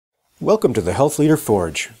Welcome to the Health Leader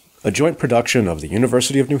Forge, a joint production of the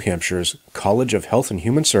University of New Hampshire's College of Health and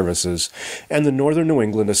Human Services and the Northern New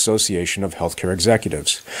England Association of Healthcare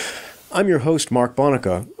Executives. I'm your host, Mark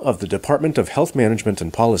Bonica, of the Department of Health Management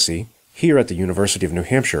and Policy here at the University of New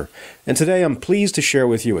Hampshire, and today I'm pleased to share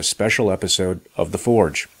with you a special episode of The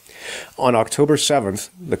Forge. On October 7th,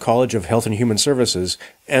 the College of Health and Human Services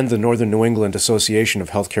and the Northern New England Association of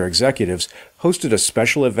Healthcare Executives hosted a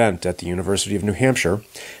special event at the University of New Hampshire,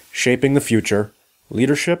 Shaping the Future,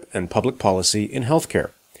 Leadership and Public Policy in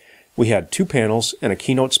Healthcare. We had 2 panels and a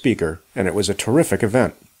keynote speaker, and it was a terrific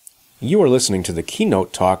event. You are listening to the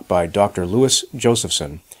keynote talk by Dr.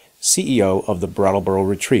 Josephson, CEO of the Brattleboro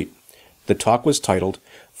Retreat. The talk was titled,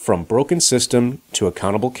 From Broken System to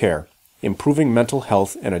Accountable Care, Improving Mental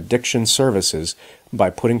Health and Addiction Services by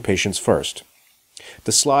Putting Patients First.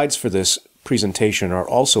 The slides for this presentation are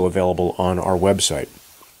also available on our website.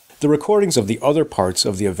 The recordings of the other parts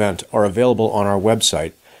of the event are available on our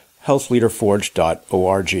website,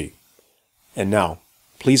 healthleaderforge.org. And now,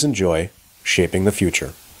 please enjoy Shaping the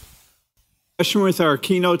Future. Session with our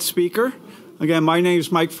keynote speaker. Again, my name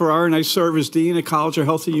is Mike Farrar, and I serve as Dean at College of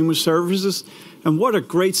Health and Human Services. And what a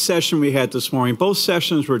great session we had this morning. Both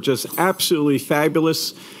sessions were just absolutely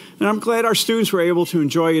fabulous. And I'm glad our students were able to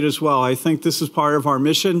enjoy it as well. I think this is part of our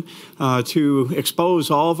mission to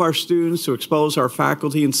expose all of our students, to expose our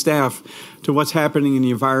faculty and staff to what's happening in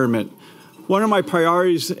the environment. One of my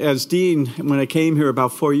priorities as Dean when I came here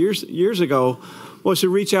about 4 years ago was to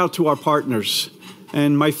reach out to our partners.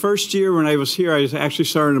 And my first year when I was here, I actually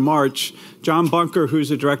started in March, John Bunker, who's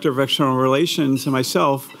the Director of External Relations, and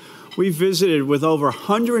myself, we visited with over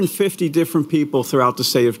 150 different people throughout the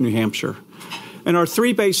state of New Hampshire. And our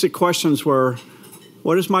 3 basic questions were,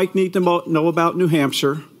 what does Mike need to know about New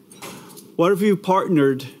Hampshire? What have you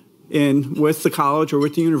partnered in with the college or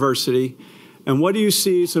with the university? And what do you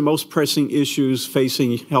see as the most pressing issues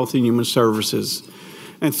facing health and human services?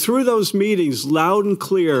 And through those meetings, loud and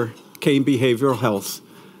clear came behavioral health.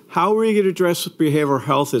 How are we going to address behavioral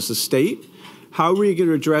health as a state? How are we going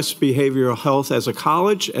to address behavioral health as a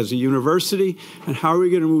college, as a university? And how are we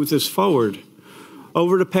going to move this forward?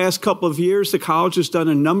 Over the past couple of years, the college has done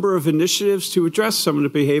a number of initiatives to address some of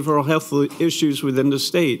the behavioral health issues within the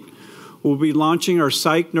state. We'll be launching our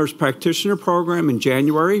psych nurse practitioner program in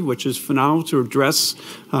January, which is phenomenal to address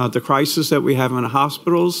the crisis that we have in the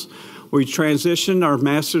hospitals. We transitioned our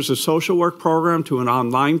Masters of Social Work program to an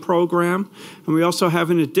online program, and we also have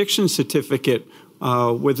an addiction certificate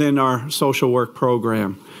within our social work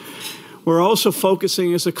program. We're also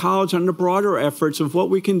focusing as a college on the broader efforts of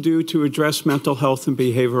what we can do to address mental health and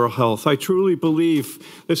behavioral health. I truly believe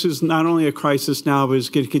this is not only a crisis now, but it's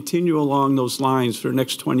going to continue along those lines for the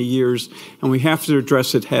next 20 years, and we have to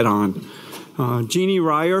address it head on. Jeannie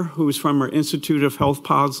Ryer, who is from our Institute of Health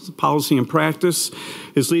Policy and Practice,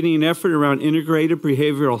 is leading an effort around integrated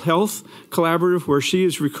behavioral health collaborative where she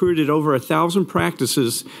has recruited over 1,000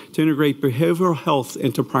 practices to integrate behavioral health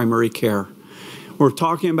into primary care. We're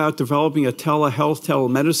talking about developing a telehealth,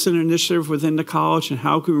 telemedicine initiative within the college and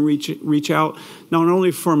how can we reach out not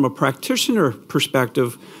only from a practitioner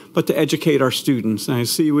perspective, but to educate our students. And I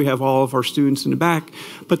see we have all of our students in the back,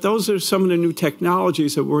 but those are some of the new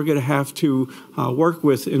technologies that we're going to have to work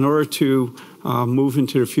with in order to move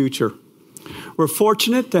into the future. We're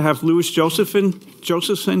fortunate to have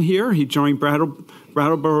Josephson here. He joined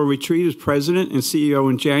Brattleboro Retreat as president and CEO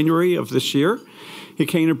in January of this year. He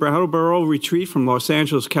came to Brattleboro Retreat from Los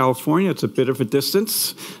Angeles, California. It's a bit of a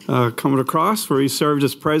distance coming across, where he served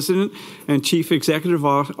as president and chief executive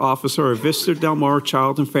officer of Vista Del Mar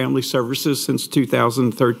Child and Family Services since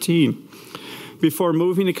 2013. Before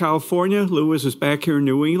moving to California, Lewis is back here in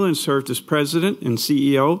New England and served as president and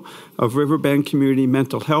CEO of Riverbend Community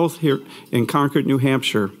Mental Health here in Concord, New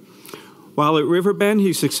Hampshire. While at Riverbend,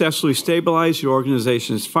 he successfully stabilized the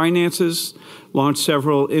organization's finances, launched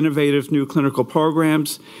several innovative new clinical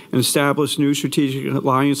programs, and established new strategic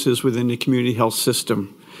alliances within the community health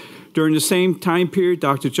system. During the same time period,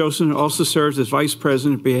 Dr. Josephson also served as Vice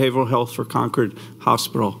President of Behavioral Health for Concord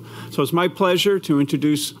Hospital. So it's my pleasure to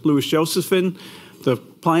introduce Josephson. The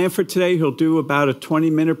plan for today, he'll do about a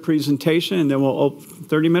 20-minute presentation, and then we'll open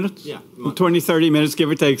 30 minutes? Yeah. 20, 30 minutes, give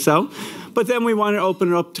or take so. But then we want to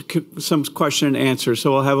open it up to some question and answer.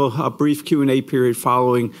 So we'll have a brief Q&A period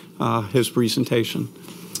following his presentation.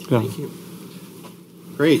 Yeah. Thank you.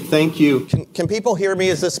 Great, thank you. Can people hear me?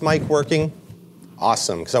 Is this mic working?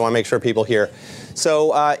 Awesome, because I want to make sure people hear.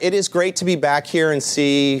 So it is great to be back here and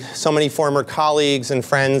see so many former colleagues and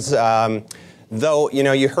friends Though, you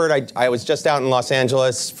know, you heard I was just out in Los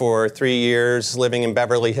Angeles for 3 years, living in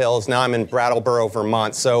Beverly Hills. Now I'm in Brattleboro,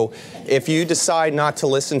 Vermont. So if you decide not to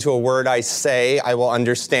listen to a word I say, I will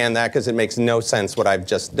understand that because it makes no sense what I've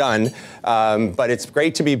just done. But it's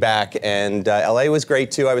great to be back, and LA was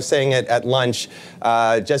great too. I was saying it at lunch,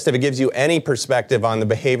 just if it gives you any perspective on the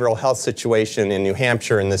behavioral health situation in New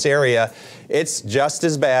Hampshire in this area, it's just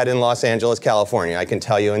as bad in Los Angeles, California, I can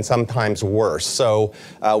tell you, and sometimes worse. So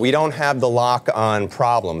we don't have the lock on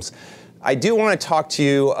problems. I do want to talk to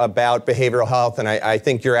you about behavioral health, and I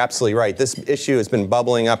think you're absolutely right. This issue has been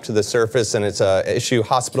bubbling up to the surface, and it's an issue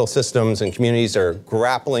hospital systems and communities are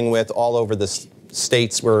grappling with all over the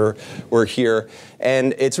states where we're here.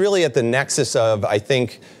 And it's really at the nexus of, I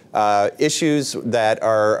think, issues that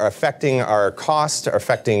are affecting our cost, are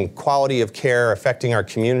affecting quality of care, affecting our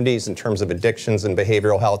communities in terms of addictions and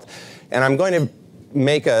behavioral health. And I'm going to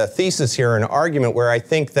make a thesis here, an argument where I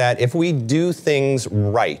think that if we do things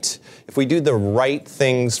right, if we do the right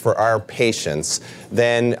things for our patients,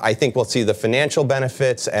 then I think we'll see the financial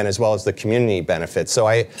benefits and as well as the community benefits. So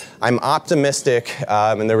I'm optimistic,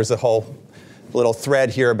 and there was a whole little thread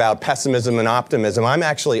here about pessimism and optimism. I'm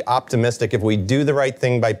actually optimistic if we do the right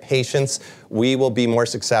thing by patients, we will be more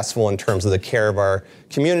successful in terms of the care of our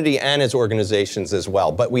community and as organizations as well.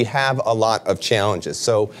 But we have a lot of challenges.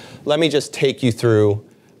 So let me just take you through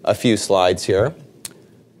a few slides here.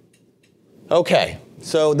 Okay,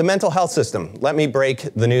 so the mental health system. Let me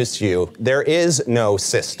break the news to you. There is no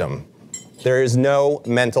system. There is no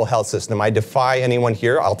mental health system. I defy anyone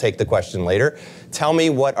here, I'll take the question later. Tell me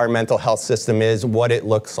what our mental health system is, what it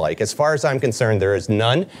looks like. As far as I'm concerned, there is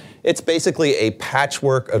none. It's basically a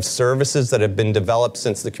patchwork of services that have been developed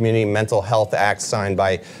since the Community Mental Health Act signed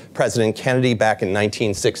by President Kennedy back in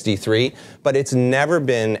 1963, but it's never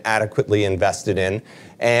been adequately invested in.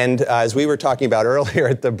 And as we were talking about earlier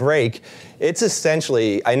at the break, it's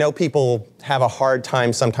essentially, I know people have a hard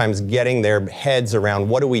time sometimes getting their heads around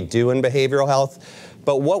what do we do in behavioral health,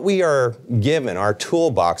 but what we are given, our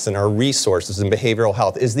toolbox and our resources in behavioral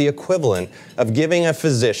health is the equivalent of giving a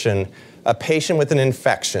physician a patient with an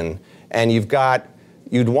infection, and you'd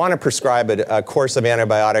want to prescribe a course of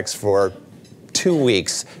antibiotics for 2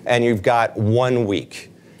 weeks, and you've got 1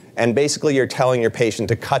 week. And basically you're telling your patient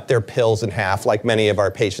to cut their pills in half, like many of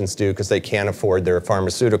our patients do because they can't afford their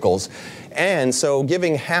pharmaceuticals. And so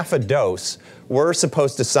giving half a dose, we're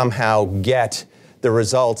supposed to somehow get the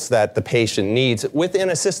results that the patient needs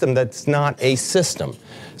within a system that's not a system.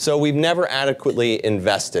 So we've never adequately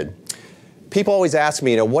invested. People always ask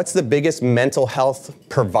me, what's the biggest mental health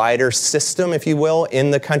provider system, if you will,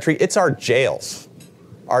 in the country? It's our jails.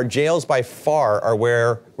 Our jails by far are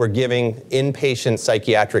where we're giving inpatient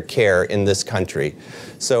psychiatric care in this country.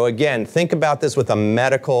 So again, think about this with a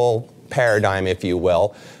medical paradigm, if you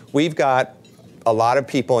will. We've got a lot of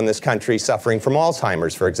people in this country suffering from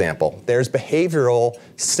Alzheimer's, for example. There's behavioral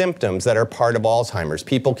symptoms that are part of Alzheimer's.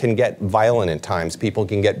 People can get violent at times. People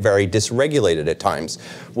can get very dysregulated at times.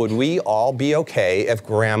 Would we all be okay if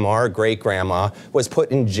grandma or great-grandma was put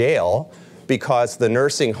in jail because the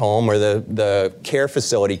nursing home or the care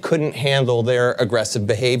facility couldn't handle their aggressive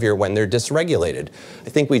behavior when they're dysregulated? I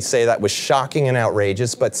think we'd say that was shocking and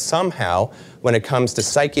outrageous, but somehow, when it comes to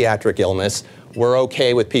psychiatric illness, we're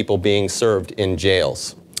okay with people being served in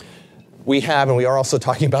jails. We have, and we are also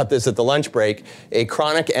talking about this at the lunch break, a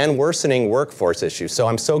chronic and worsening workforce issue. So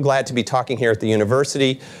I'm so glad to be talking here at the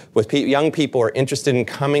university with young people who are interested in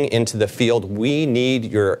coming into the field. We need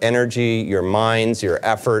your energy, your minds, your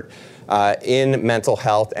effort in mental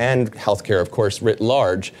health and healthcare, of course, writ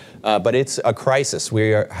large. But it's a crisis.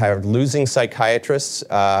 We are losing psychiatrists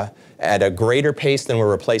at a greater pace than we're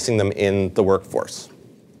replacing them in the workforce.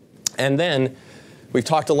 And then we've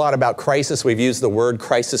talked a lot about crisis. We've used the word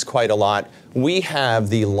crisis quite a lot. We have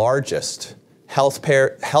the largest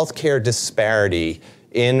healthcare disparity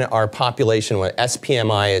in our population when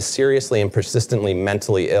SPMI is seriously and persistently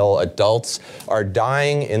mentally ill. Adults are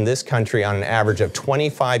dying in this country on an average of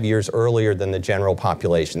 25 years earlier than the general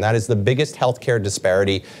population. That is the biggest healthcare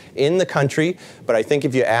disparity in the country. But I think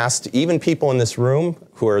if you asked even people in this room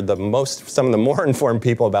who are some of the more informed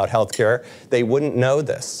people about healthcare, they wouldn't know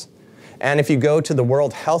this. And if you go to the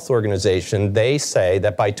World Health Organization, they say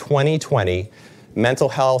that by 2020, mental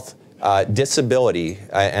health disability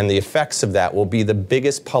and the effects of that will be the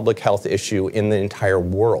biggest public health issue in the entire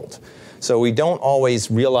world. So we don't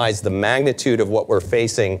always realize the magnitude of what we're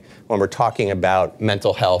facing when we're talking about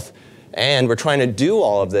mental health. And we're trying to do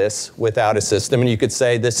all of this without a system. And you could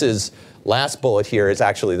say this is, last bullet here is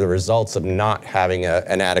actually the results of not having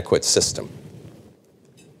an adequate system.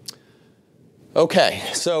 Okay,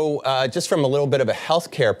 so just from a little bit of a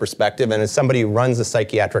healthcare perspective, and as somebody who runs a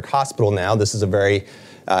psychiatric hospital now, this is a very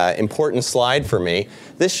important slide for me.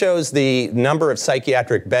 This shows the number of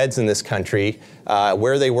psychiatric beds in this country,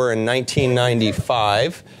 where they were in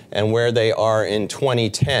 1995 and where they are in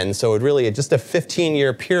 2010. So it really, just a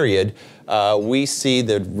 15-year period, we see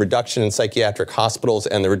the reduction in psychiatric hospitals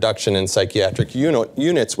and the reduction in psychiatric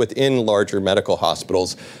units within larger medical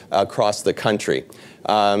hospitals across the country.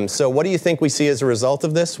 So what do you think we see as a result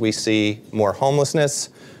of this? We see more homelessness.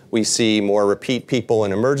 We see more repeat people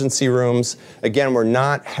in emergency rooms. Again, we're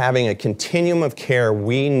not having a continuum of care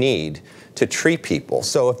we need to treat people.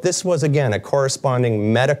 So if this was, again, a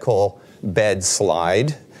corresponding medical bed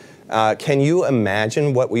slide, can you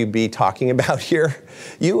imagine what we'd be talking about here?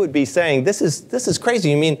 You would be saying, this is crazy.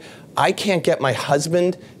 You mean I can't get my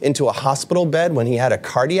husband into a hospital bed when he had a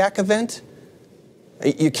cardiac event?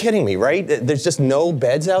 You're kidding me, right? There's just no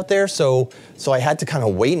beds out there, so I had to kind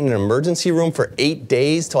of wait in an emergency room for 8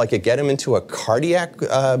 days till I could get him into a cardiac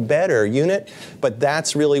bed or unit. But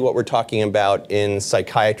that's really what we're talking about in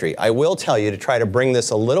psychiatry. I will tell you, to try to bring this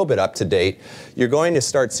a little bit up to date, you're going to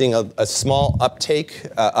start seeing a small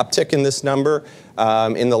uptick in this number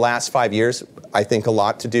in the last 5 years. I think a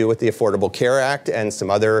lot to do with the Affordable Care Act and some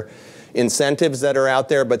other incentives that are out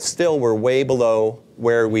there, but still we're way below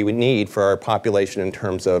where we would need for our population in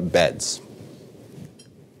terms of beds.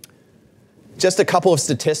 Just a couple of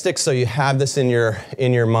statistics so you have this in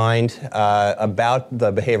your mind about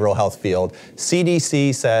the behavioral health field.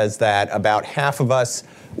 CDC says that about half of us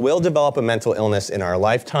will develop a mental illness in our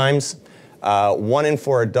lifetimes. 1 in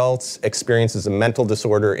 4 adults experiences a mental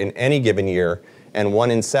disorder in any given year, and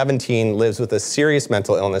 1 in 17 lives with a serious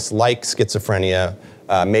mental illness like schizophrenia,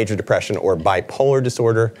 major depression, or bipolar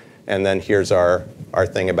disorder. And then here's our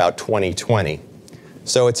thing about 2020.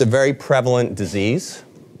 So it's a very prevalent disease.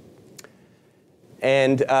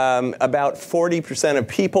 And about 40% of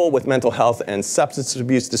people with mental health and substance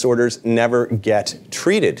abuse disorders never get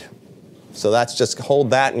treated. So that's just,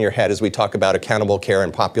 hold that in your head as we talk about accountable care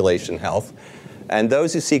and population health. And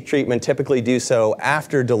those who seek treatment typically do so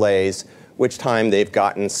after delays, which time they've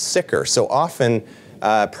gotten sicker. So often,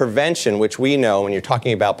 prevention, which we know when you're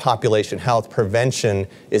talking about population health, prevention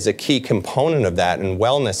is a key component of that, and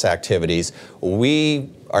wellness activities. We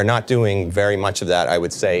are not doing very much of that, I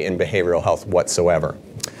would say, in behavioral health whatsoever.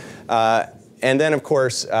 And then, of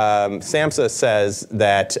course, SAMHSA says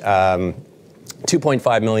that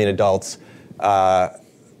 2.5 million adults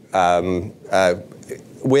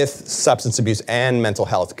with substance abuse and mental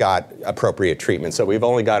health got appropriate treatment. So we've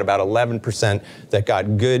only got about 11% that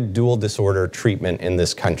got good dual disorder treatment in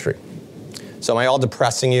this country. So am I all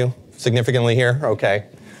depressing you significantly here? Okay.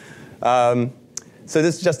 So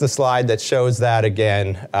this is just a slide that shows that,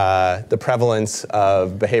 again, the prevalence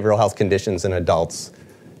of behavioral health conditions in adults.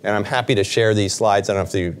 And I'm happy to share these slides. I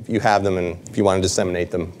don't know if you have them, and if you want to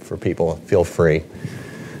disseminate them for people, feel free.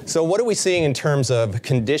 So what are we seeing in terms of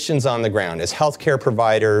conditions on the ground as healthcare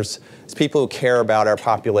providers, as people who care about our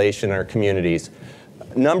population, our communities?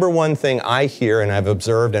 Number one thing I hear and I've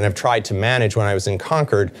observed and have tried to manage when I was in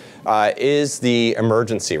Concord is the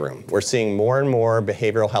emergency room. We're seeing more and more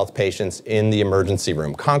behavioral health patients in the emergency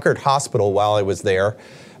room. Concord Hospital, while I was there,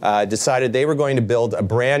 decided they were going to build a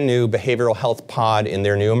brand new behavioral health pod in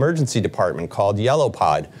their new emergency department called Yellow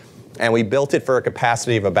Pod. And we built it for a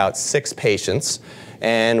capacity of about 6 patients.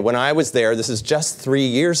 And when I was there, this is just 3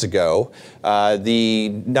 years ago, the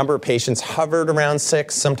number of patients hovered around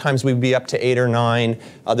 6. Sometimes we'd be up to 8 or 9.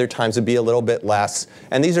 Other times it'd be a little bit less.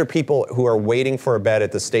 And these are people who are waiting for a bed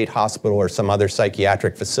at the state hospital or some other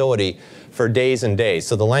psychiatric facility for days and days.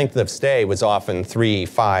 So the length of stay was often 3,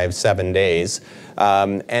 5, 7 days.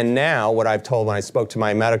 And now, what I've told when I spoke to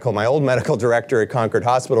my old medical director at Concord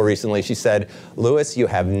Hospital recently, she said, "Louis, you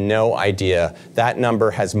have no idea. That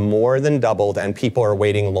number has more than doubled, and people are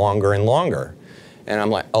waiting longer and longer." And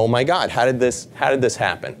I'm like, oh my God, how did this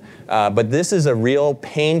happen? But this is a real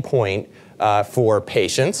pain point for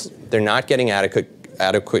patients. They're not getting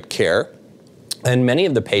adequate care. And many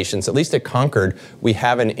of the patients, at least at Concord, we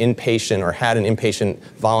have an inpatient or had an inpatient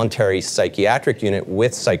voluntary psychiatric unit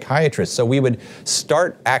with psychiatrists. So we would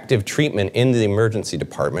start active treatment in the emergency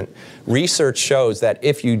department. Research shows that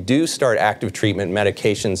if you do start active treatment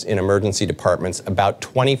medications in emergency departments, about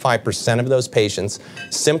 25% of those patients,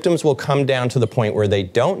 symptoms will come down to the point where they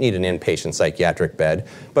don't need an inpatient psychiatric bed.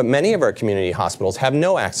 But many of our community hospitals have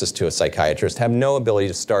no access to a psychiatrist, have no ability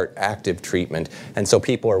to start active treatment. And so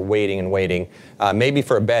people are waiting and waiting. Maybe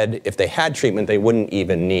for a bed, if they had treatment, they wouldn't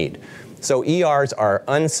even need. So ERs are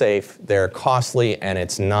unsafe, they're costly, and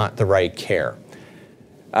it's not the right care.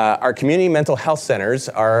 Our community mental health centers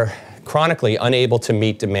are chronically unable to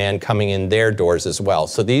meet demand coming in their doors as well.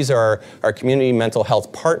 So these are our community mental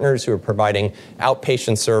health partners who are providing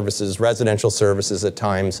outpatient services, residential services at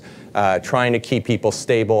times, trying to keep people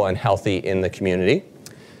stable and healthy in the community.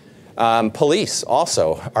 Police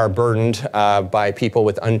also are burdened by people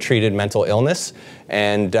with untreated mental illness,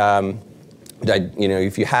 and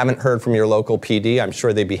if you haven't heard from your local PD, I'm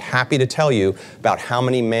sure they'd be happy to tell you about how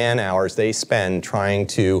many man-hours they spend trying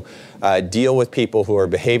to deal with people who are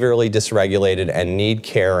behaviorally dysregulated and need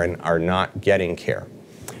care and are not getting care.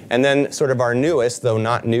 And then sort of our newest, though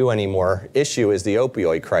not new anymore, issue is the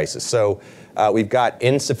opioid crisis. So we've got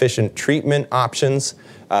insufficient treatment options.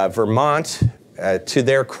 Vermont, to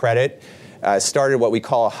their credit, started what we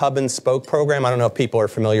call a hub and spoke program. I don't know if people are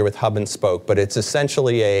familiar with hub and spoke, but it's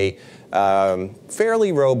essentially a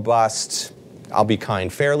fairly robust, I'll be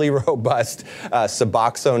kind, fairly robust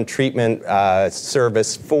Suboxone treatment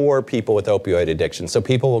service for people with opioid addiction. So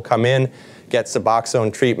people will come in, get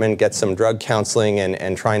Suboxone treatment, get some drug counseling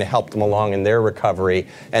and trying to help them along in their recovery,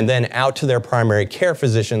 and then out to their primary care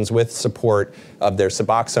physicians with support of their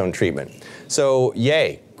Suboxone treatment. So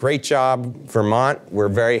yay, great job, Vermont. We're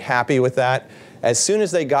very happy with that. As soon as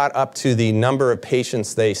they got up to the number of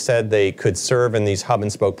patients they said they could serve in these hub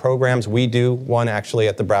and spoke programs, we do one actually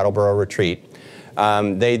at the Brattleboro Retreat,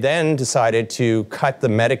 they then decided to cut the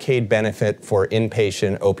Medicaid benefit for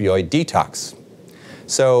inpatient opioid detox.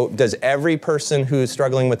 So does every person who's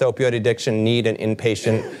struggling with opioid addiction need an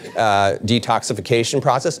inpatient detoxification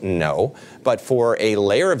process? No, but for a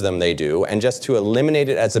layer of them they do, and just to eliminate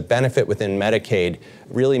it as a benefit within Medicaid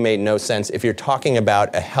really made no sense if you're talking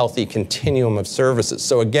about a healthy continuum of services.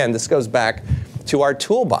 So again, this goes back to our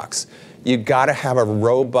toolbox. You've got to have a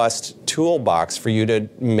robust toolbox for you to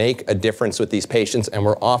make a difference with these patients, and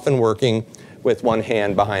we're often working with one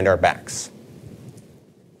hand behind our backs.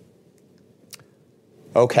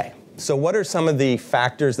 Okay, so what are some of the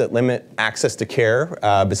factors that limit access to care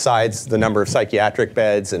besides the number of psychiatric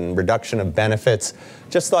beds and reduction of benefits?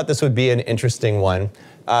 Just thought this would be an interesting one.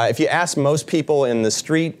 If you ask most people in the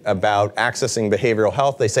street about accessing behavioral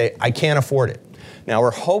health, they say, I can't afford it. Now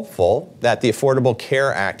we're hopeful that the Affordable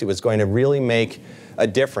Care Act was going to really make a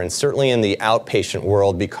difference, certainly in the outpatient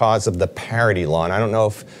world because of the parity law. And I don't know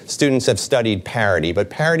if students have studied parity, but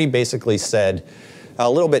parity basically said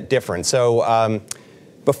a little bit different. So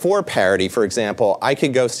before parity, for example, I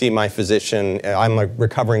could go see my physician. I'm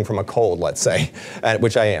recovering from a cold, let's say,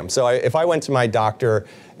 which I am. So if I went to my doctor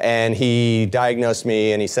and he diagnosed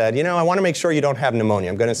me and he said, you know, I want to make sure you don't have pneumonia.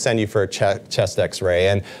 I'm going to send you for a chest x-ray.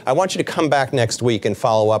 And I want you to come back next week and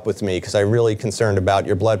follow up with me because I'm really concerned about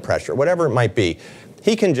your blood pressure, whatever it might be.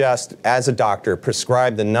 He can just, as a doctor,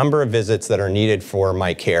 prescribe the number of visits that are needed for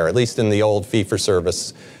my care, at least in the old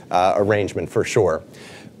fee-for-service arrangement for sure.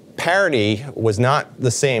 Parity was not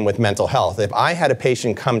the same with mental health. If I had a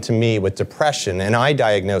patient come to me with depression and I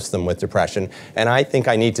diagnosed them with depression and I think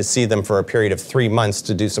I need to see them for a period of 3 months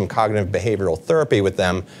to do some cognitive behavioral therapy with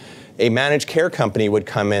them, a managed care company would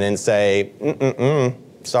come in and say,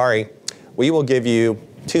 sorry, we will give you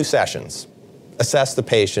 2 sessions. Assess the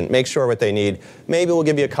patient, make sure what they need. Maybe we'll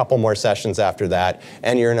give you a couple more sessions after that,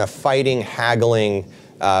 and you're in a fighting, haggling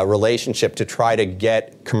relationship to try to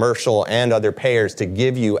get commercial and other payers to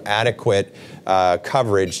give you adequate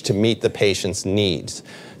coverage to meet the patient's needs.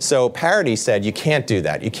 So parity said you can't do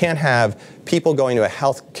that. You can't have people going to a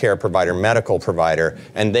health care provider, medical provider,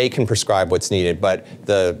 and they can prescribe what's needed, but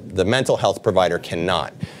the mental health provider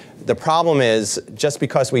cannot. The problem is, just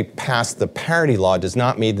because we passed the parity law does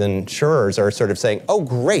not mean the insurers are sort of saying, oh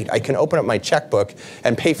great, I can open up my checkbook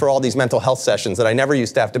and pay for all these mental health sessions that I never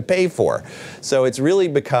used to have to pay for. So it's really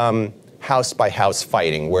become house by house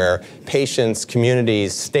fighting, where patients,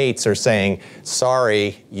 communities, states are saying,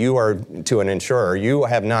 sorry, you are to an insurer, you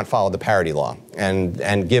have not followed the parity law,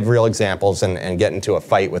 and give real examples and get into a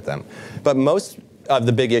fight with them. But most of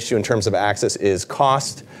the big issue in terms of access is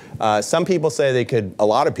cost. Some people say they could, a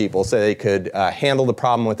lot of people say they could handle the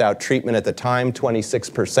problem without treatment at the time,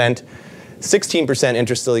 26%. 16%,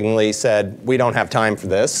 interestingly, said, we don't have time for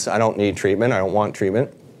this. I don't need treatment. I don't want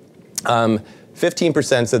treatment.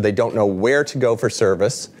 15% said they don't know where to go for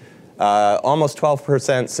service. Almost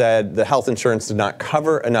 12% said the health insurance did not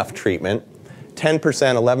cover enough treatment. 10%,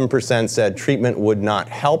 11% said treatment would not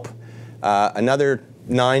help. Another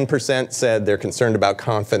 9% said they're concerned about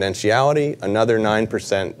confidentiality. Another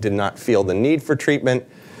 9% did not feel the need for treatment.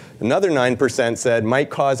 Another 9% said might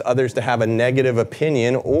cause others to have a negative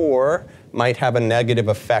opinion or might have a negative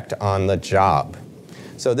effect on the job.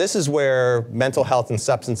 So this is where mental health and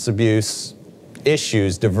substance abuse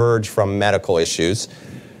issues diverge from medical issues.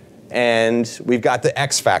 And we've got the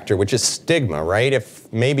X factor, which is stigma, right?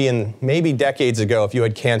 If maybe decades ago, if you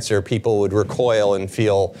had cancer, people would recoil and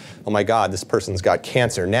feel, oh my God, this person's got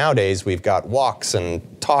cancer. Nowadays, we've got walks and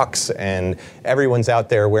talks, and everyone's out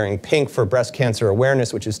there wearing pink for breast cancer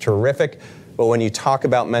awareness, which is terrific. But when you talk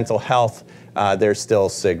about mental health, there's still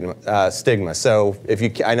stigma. So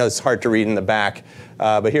I know it's hard to read in the back,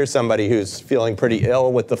 but here's somebody who's feeling pretty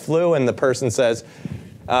ill with the flu, and the person says,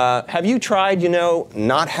 have you tried,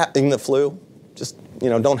 not having the flu? Just,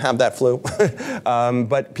 don't have that flu.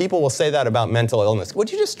 But people will say that about mental illness.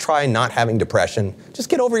 Would you just try not having depression? Just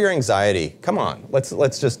get over your anxiety. Come on,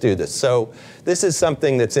 let's just do this. So this is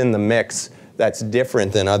something that's in the mix that's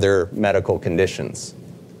different than other medical conditions.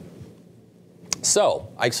 So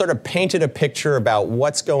I sort of painted a picture about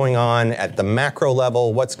what's going on at the macro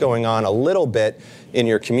level, what's going on a little bit in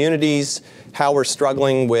your communities, how we're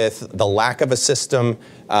struggling with the lack of a system,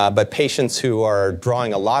 but patients who are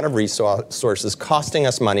drawing a lot of resources, costing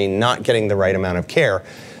us money, not getting the right amount of care.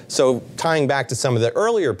 So tying back to some of the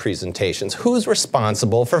earlier presentations, who's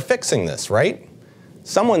responsible for fixing this, right?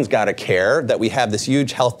 Someone's got to care that we have this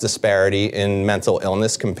huge health disparity in mental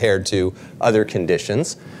illness compared to other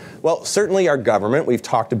conditions. Well, certainly our government, we've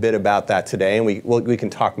talked a bit about that today, and we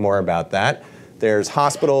can talk more about that. There's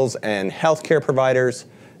hospitals and healthcare providers.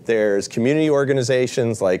 There's community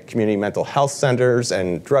organizations like community mental health centers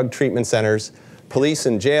and drug treatment centers. Police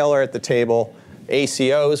and jail are at the table.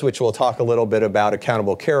 ACOs, which we'll talk a little bit about,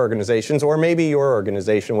 accountable care organizations, or maybe your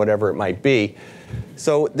organization, whatever it might be.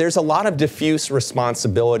 So there's a lot of diffuse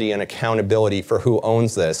responsibility and accountability for who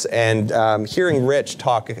owns this. And hearing Rich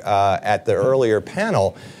talk at the earlier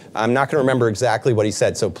panel, I'm not going to remember exactly what he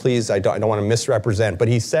said, so please, I don't want to misrepresent, but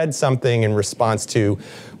he said something in response to,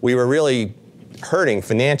 we were really hurting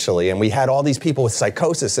financially, and we had all these people with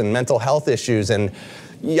psychosis and mental health issues, and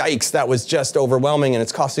yikes, that was just overwhelming, and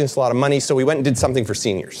it's costing us a lot of money, so we went and did something for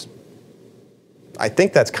seniors. I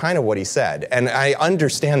think that's kind of what he said, and I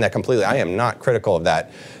understand that completely. I am not critical of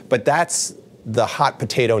that, but that's the hot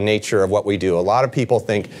potato nature of what we do. A lot of people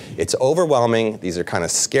think it's overwhelming. These are kind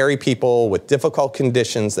of scary people with difficult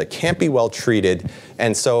conditions that can't be well treated,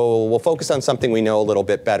 and so we'll focus on something we know a little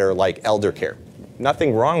bit better, like elder care.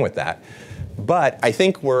 Nothing wrong with that, but I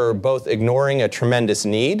think we're both ignoring a tremendous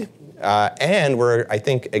need, and we're, I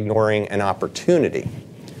think, ignoring an opportunity.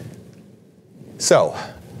 So,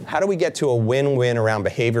 how do we get to a win-win around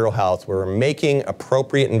behavioral health where we're making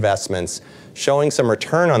appropriate investments, showing some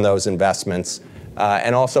return on those investments,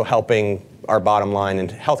 and also helping our bottom line and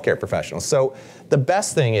healthcare professionals? So the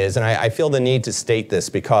best thing is, and I feel the need to state this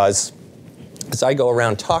because as I go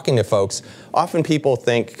around talking to folks, often people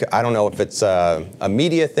think, I don't know if it's a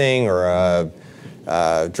media thing or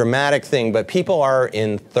a dramatic thing, but people are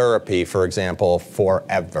in therapy, for example,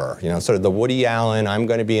 forever. Sort of the Woody Allen, I'm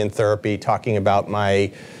going to be in therapy talking about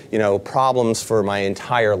my problems for my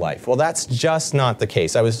entire life. Well, that's just not the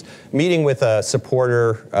case. I was meeting with a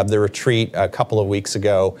supporter of the retreat a couple of weeks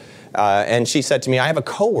ago, and she said to me, I have a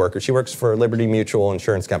coworker, she works for Liberty Mutual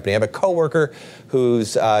Insurance Company, I have a coworker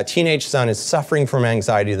whose teenage son is suffering from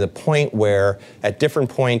anxiety to the point where at different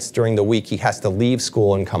points during the week he has to leave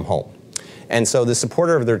school and come home. And so the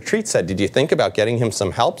supporter of the retreat said, did you think about getting him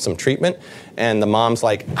some help, some treatment? And the mom's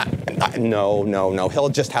like, no, he'll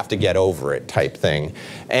just have to get over it type thing.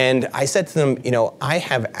 And I said to them, I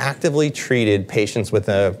have actively treated patients with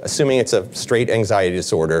assuming it's a straight anxiety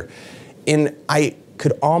disorder, I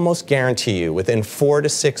could almost guarantee you within 4 to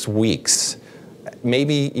 6 weeks,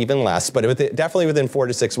 maybe even less, but definitely within 4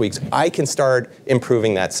 to 6 weeks, I can start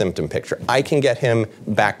improving that symptom picture. I can get him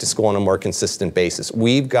back to school on a more consistent basis.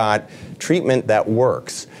 We've got treatment that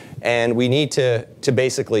works, and we need to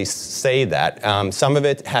basically say that. Some of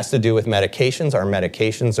it has to do with medications. Our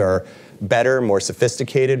medications are better, more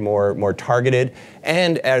sophisticated, more targeted,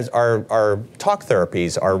 and as our talk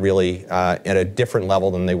therapies are really at a different level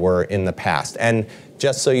than they were in the past. And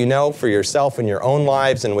just so you know, for yourself in your own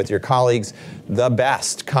lives and with your colleagues, the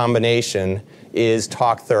best combination is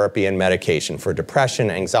talk therapy and medication for depression,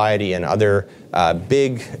 anxiety, and other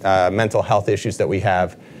big mental health issues that we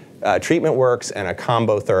have. Treatment works, and a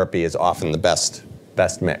combo therapy is often the best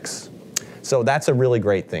mix. So that's a really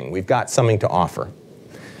great thing. We've got something to offer.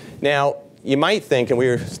 Now, you might think, and we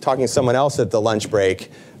were talking to someone else at the lunch break,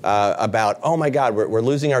 about, oh my God, we're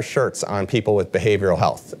losing our shirts on people with behavioral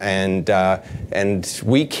health, and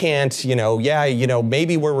we can't,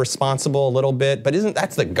 maybe we're responsible a little bit, but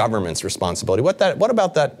that's the government's responsibility? What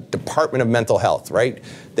about that Department of Mental Health, right?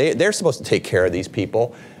 They're supposed to take care of these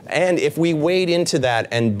people, and if we wade into that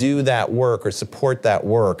and do that work or support that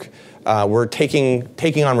work, we're taking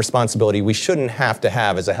on responsibility we shouldn't have to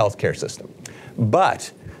have as a healthcare system.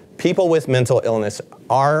 But People with mental illness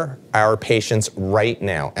are our patients right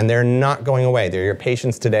now, and they're not going away. They're your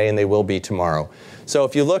patients today, and they will be tomorrow. So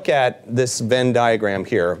if you look at this Venn diagram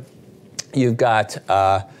here, you've got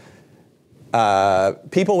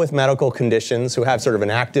people with medical conditions who have sort of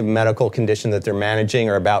an active medical condition that they're managing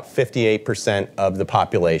are about 58% of the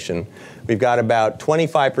population. We've got about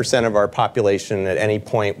 25% of our population at any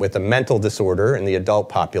point with a mental disorder in the adult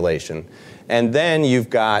population. And then you've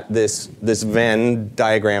got this Venn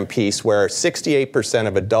diagram piece where 68%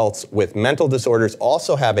 of adults with mental disorders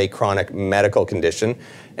also have a chronic medical condition,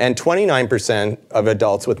 and 29% of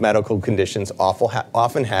adults with medical conditions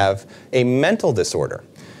often have a mental disorder.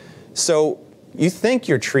 So you think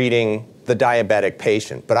you're treating the diabetic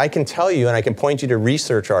patient, but I can tell you, and I can point you to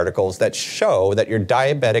research articles that show that your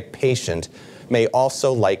diabetic patient may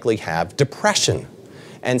also likely have depression.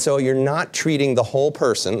 And so you're not treating the whole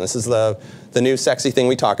person. This is the new sexy thing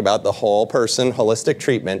we talk about, the whole person, holistic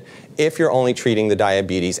treatment, if you're only treating the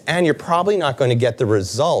diabetes. And you're probably not going to get the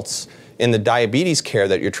results in the diabetes care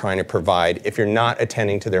that you're trying to provide if you're not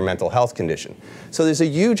attending to their mental health condition. So there's a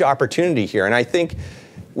huge opportunity here, and I think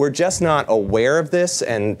we're just not aware of this,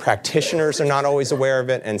 and practitioners are not always aware of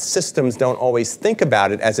it, and systems don't always think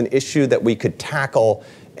about it as an issue that we could tackle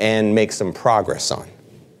and make some progress on.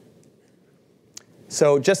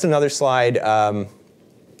 So just another slide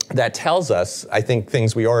that tells us, I think,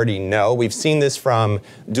 things we already know. We've seen this from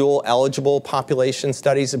dual eligible population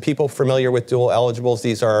studies of people familiar with dual eligibles.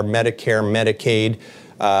 These are Medicare, Medicaid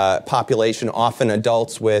population. Often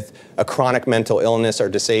adults with a chronic mental illness or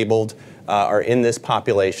disabled are in this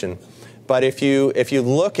population. But if you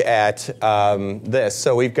look at this,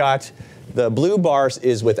 so we've got the blue bars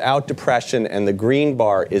is without depression and the green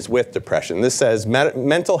bar is with depression. This says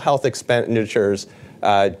mental health expenditures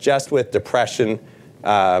just with depression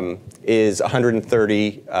is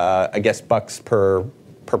 130, I guess, bucks per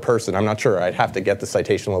person. I'm not sure. I'd have to get the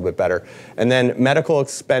citation a little bit better. And then medical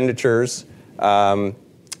expenditures and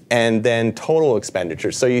then total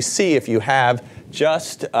expenditures. So you see if you have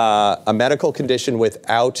just a medical condition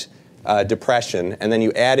without depression, and then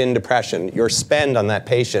you add in depression, your spend on that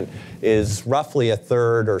patient is roughly a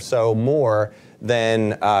third or so more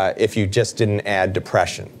than if you just didn't add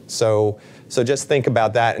depression. So just think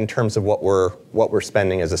about that in terms of what we're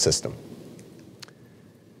spending as a system.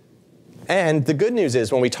 And the good news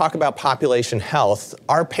is when we talk about population health,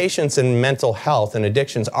 our patients in mental health and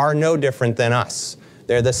addictions are no different than us.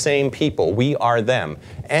 They're the same people. We are them.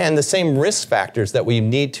 And the same risk factors that we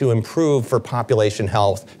need to improve for population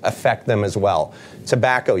health affect them as well.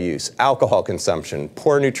 Tobacco use, alcohol consumption,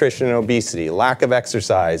 poor nutrition and obesity, lack of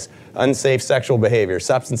exercise, unsafe sexual behavior,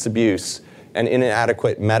 substance abuse, and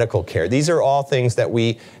inadequate medical care. These are all things that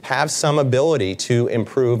we have some ability to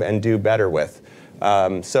improve and do better with.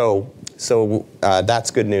 So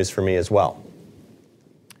that's good news for me as well.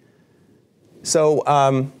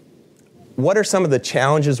 So what are some of the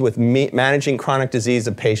challenges with managing chronic disease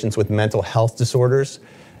of patients with mental health disorders?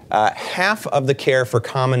 Half of the care for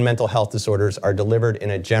common mental health disorders are delivered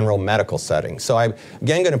in a general medical setting. So I'm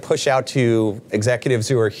again going to push out to executives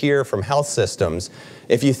who are here from health systems.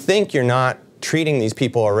 If you think you're not treating these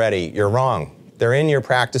people already, you're wrong. They're in your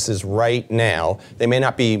practices right now. They may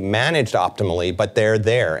not be managed optimally, but they're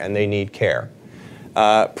there and they need care.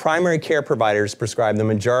 Primary care providers prescribe the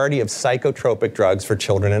majority of psychotropic drugs for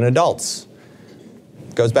children and adults.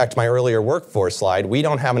 Goes back to my earlier workforce slide. We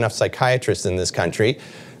don't have enough psychiatrists in this country.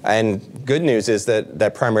 And good news is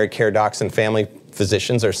that primary care docs and family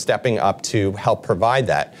physicians are stepping up to help provide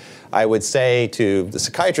that. I would say to the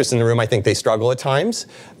psychiatrists in the room, I think they struggle at times,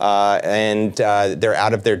 and they're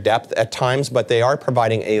out of their depth at times, but they are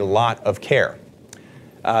providing a lot of care.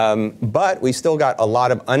 But we still got a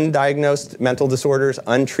lot of undiagnosed mental disorders,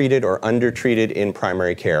 untreated or undertreated in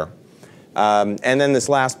primary care. And then this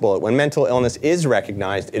last bullet, when mental illness is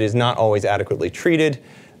recognized, it is not always adequately treated,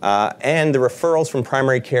 and the referrals from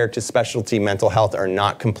primary care to specialty mental health are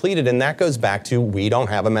not completed, and that goes back to we don't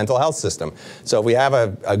have a mental health system. So if we have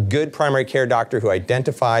a good primary care doctor who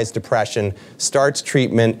identifies depression, starts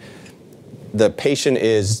treatment, the patient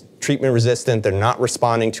is treatment resistant, they're not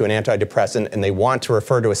responding to an antidepressant, and they want to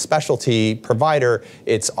refer to a specialty provider,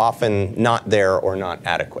 it's often not there or not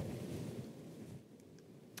adequate.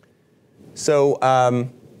 So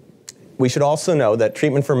we should also know that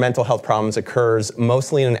treatment for mental health problems occurs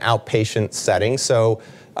mostly in an outpatient setting. So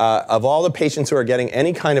of all the patients who are getting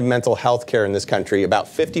any kind of mental health care in this country, about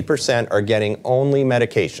 50% are getting only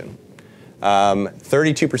medication.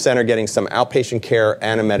 32% are getting some outpatient care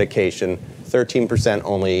and a medication. 13%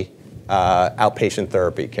 only outpatient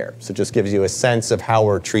therapy care. So it just gives you a sense of how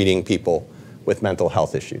we're treating people with mental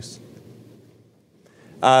health issues.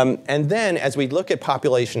 And then as we look at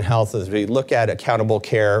population health, as we look at accountable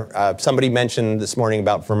care, somebody mentioned this morning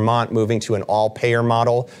about Vermont moving to an all-payer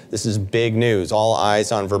model. This is big news. All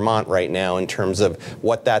eyes on Vermont right now in terms of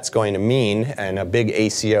what that's going to mean, and a big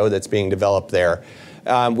ACO that's being developed there.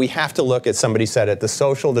 We have to look, as somebody said, at the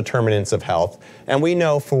social determinants of health. And we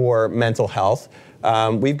know for mental health,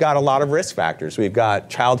 we've got a lot of risk factors. We've got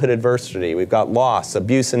childhood adversity, we've got loss,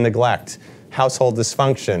 abuse and neglect, household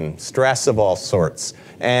dysfunction, stress of all sorts,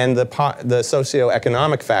 and the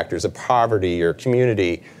socioeconomic factors of poverty or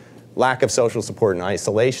community, lack of social support and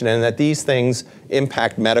isolation, and that these things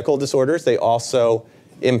impact medical disorders. They also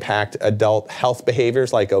impact adult health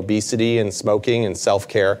behaviors like obesity and smoking and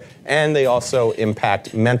self-care, and they also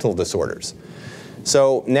impact mental disorders.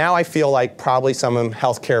 So now I feel like probably some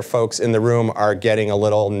healthcare folks in the room are getting a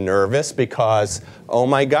little nervous because, oh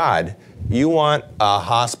my God, you want a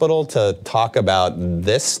hospital to talk about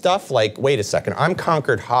this stuff? Like, wait a second, I'm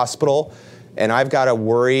Concord Hospital and I've got to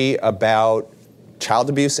worry about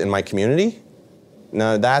child abuse in my community?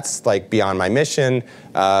 No, that's like beyond my mission.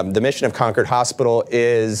 The mission of Concord Hospital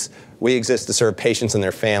is we exist to serve patients and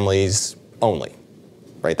their families only,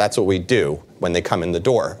 right? That's what we do when they come in the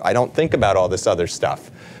door. I don't think about all this other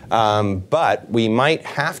stuff. But we might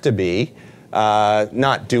have to be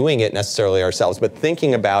not doing it necessarily ourselves, but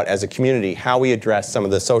thinking about as a community how we address some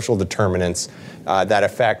of the social determinants that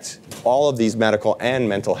affect all of these medical and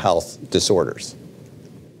mental health disorders.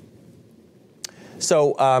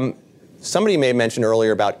 So somebody may have mentioned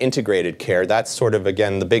earlier about integrated care. That's sort of,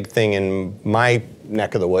 again, the big thing in my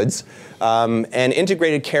neck of the woods. And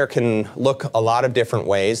integrated care can look a lot of different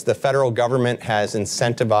ways. The federal government has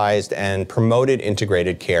incentivized and promoted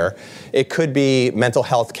integrated care. It could be mental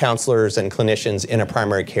health counselors and clinicians in a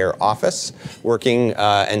primary care office working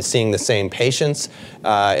and seeing the same patients.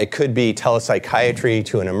 It could be telepsychiatry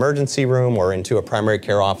to an emergency room or into a primary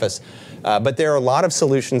care office. But there are a lot of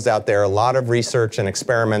solutions out there, a lot of research and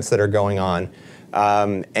experiments that are going on.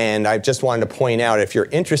 And I just wanted to point out, if you're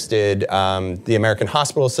interested, the American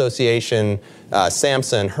Hospital Association,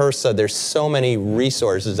 SAMHSA, and HRSA, there's so many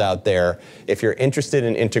resources out there. If you're interested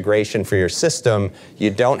in integration for your system,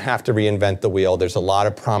 you don't have to reinvent the wheel. There's a lot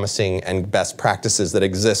of promising and best practices that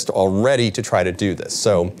exist already to try to do this.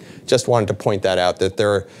 So just wanted to point that out,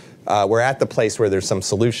 that we're at the place where there's some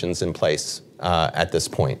solutions in place at this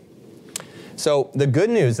point. So the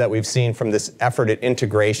good news that we've seen from this effort at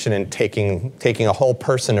integration and taking a whole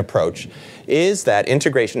person approach is that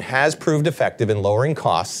integration has proved effective in lowering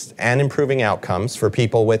costs and improving outcomes for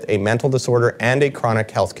people with a mental disorder and a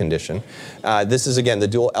chronic health condition. This is, again, the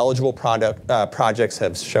dual eligible projects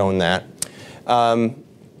have shown that.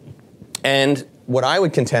 And what I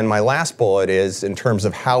would contend, my last bullet is, in terms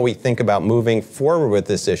of how we think about moving forward with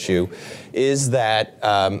this issue, is that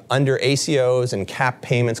under ACOs and cap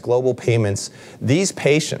payments, global payments, these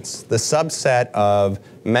patients, the subset of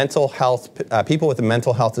mental health, people with a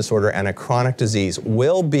mental health disorder and a chronic disease,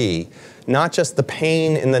 will be not just the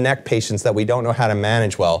pain in the neck patients that we don't know how to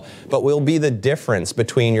manage well, but will be the difference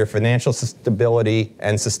between your financial stability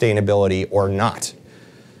and sustainability or not.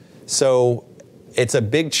 So it's a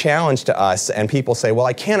big challenge to us, and people say, well,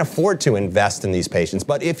 I can't afford to invest in these patients.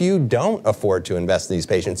 But if you don't afford to invest in these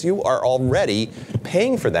patients, you are already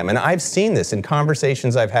paying for them. And I've seen this in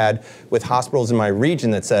conversations I've had with hospitals in my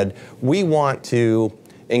region that said, we want to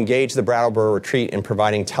engage the Brattleboro Retreat in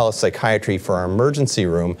providing telepsychiatry for our emergency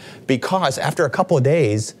room because after a couple of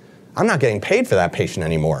days, I'm not getting paid for that patient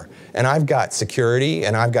anymore. And I've got security,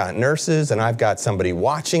 and I've got nurses, and I've got somebody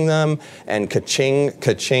watching them, and ka-ching,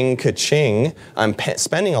 ka-ching, ka-ching. I'm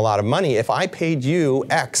spending a lot of money. If I paid you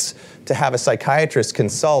X to have a psychiatrist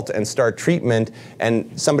consult and start treatment, and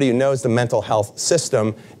somebody who knows the mental health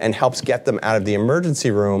system and helps get them out of the emergency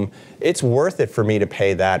room, it's worth it for me to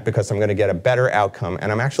pay that because I'm going to get a better outcome,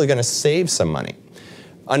 and I'm actually going to save some money.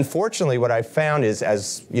 Unfortunately, what I've found is,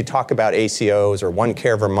 as you talk about ACOs or One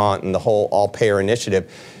Care Vermont and the whole all-payer initiative,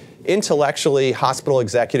 intellectually, hospital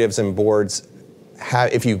executives and boards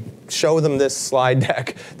have, if you show them this slide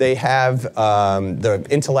deck, they have the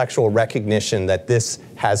intellectual recognition that this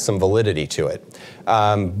has some validity to it.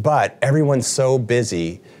 But everyone's so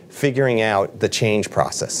busy figuring out the change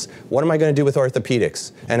process. What am I going to do with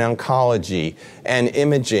orthopedics and oncology and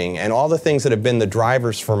imaging and all the things that have been the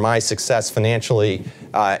drivers for my success financially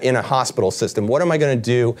in a hospital system? What am I going to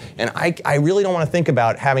do? And I really don't want to think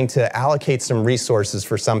about having to allocate some resources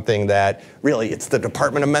for something that really it's the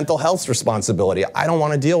Department of Mental Health's responsibility. I don't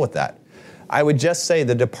want to deal with that. I would just say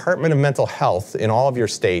the Department of Mental Health in all of your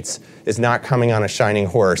states is not coming on a shining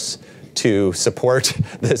horse to support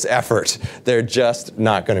this effort. They're just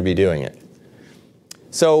not going to be doing it.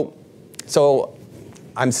 So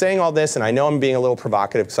I'm saying all this, and I know I'm being a little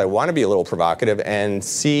provocative because I want to be a little provocative and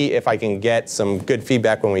see if I can get some good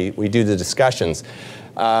feedback when we do the discussions.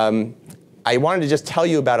 I wanted to just tell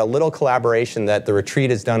you about a little collaboration that the retreat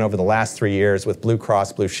has done over the last 3 years with Blue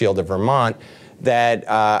Cross Blue Shield of Vermont that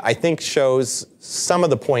I think shows some of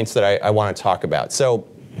the points that I want to talk about. So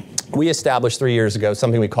we established 3 years ago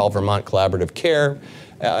something we call Vermont Collaborative Care.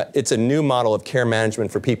 It's a new model of care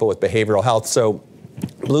management for people with behavioral health. So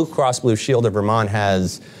Blue Cross Blue Shield of Vermont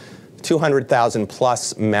has 200,000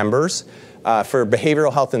 plus members. For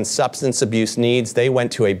behavioral health and substance abuse needs, they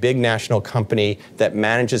went to a big national company that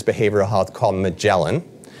manages behavioral health called Magellan.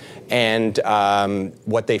 And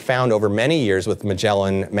what they found over many years with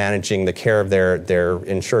Magellan managing the care of their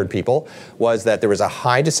insured people was that there was a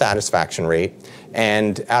high dissatisfaction rate.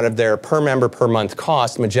 And out of their per member per month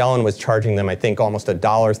cost, Magellan was charging them, I think, almost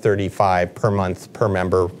 $1.35 per month per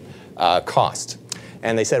member cost.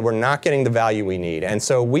 And they said, we're not getting the value we need. And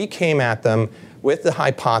so we came at them with the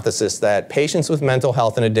hypothesis that patients with mental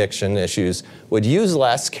health and addiction issues would use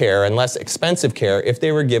less care and less expensive care if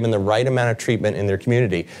they were given the right amount of treatment in their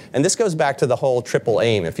community. And this goes back to the whole triple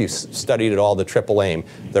aim, if you've studied at all, the triple aim.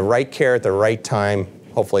 The right care at the right time,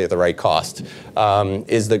 hopefully at the right cost,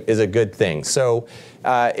 is a good thing. So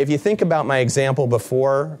if you think about my example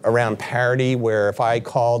before around parity, where if I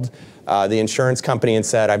called the insurance company and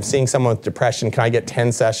said, I'm seeing someone with depression, can I get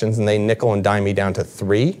 10 sessions? And they nickel and dime me down to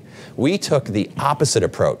 3. We took the opposite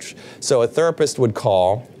approach. So a therapist would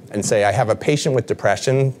call and say, I have a patient with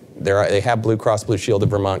depression. They have Blue Cross Blue Shield of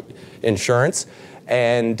Vermont insurance.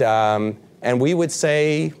 And we would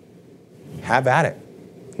say, have at it.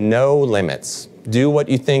 No limits. Do what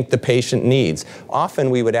you think the patient needs. Often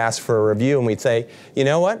we would ask for a review and we'd say, you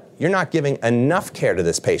know what? You're not giving enough care to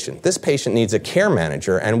this patient. This patient needs a care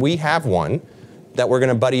manager, and we have one that we're going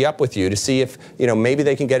to buddy up with you to see if, maybe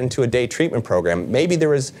they can get into a day treatment program. Maybe there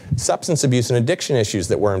was substance abuse and addiction issues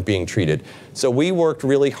that weren't being treated. So we worked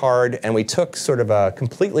really hard, and we took sort of a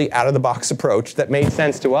completely out-of-the-box approach that made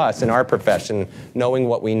sense to us in our profession, knowing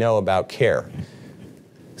what we know about care.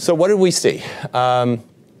 So what did we see?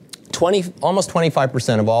 Almost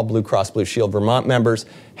 25% of all Blue Cross Blue Shield Vermont members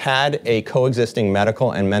had a coexisting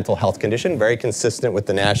medical and mental health condition, very consistent with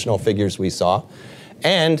the national figures we saw.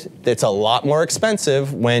 And it's a lot more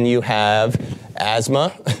expensive when you have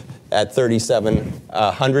asthma at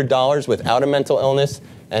 $3,700 without a mental illness,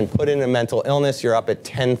 and put in a mental illness, you're up at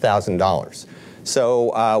 $10,000.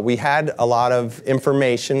 So we had a lot of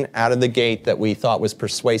information out of the gate that we thought was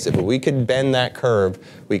persuasive. If we could bend that curve,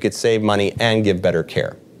 we could save money and give better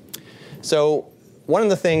care. So one of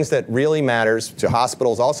the things that really matters to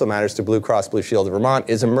hospitals, also matters to Blue Cross Blue Shield of Vermont,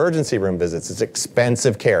 is emergency room visits. It's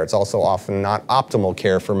expensive care. It's also often not optimal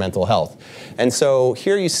care for mental health. And so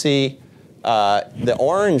here you see the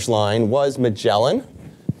orange line was Magellan,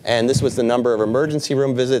 and this was the number of emergency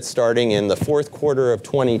room visits starting in the fourth quarter of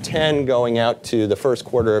 2010 going out to the first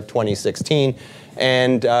quarter of 2016.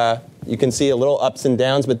 And you can see a little ups and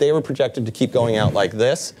downs, but they were projected to keep going out like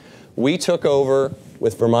this. We took over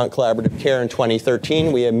with Vermont Collaborative Care in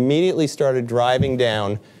 2013. We immediately started driving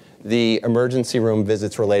down the emergency room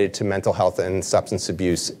visits related to mental health and substance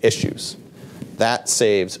abuse issues. That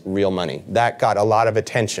saves real money. That got a lot of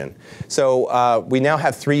attention. So we now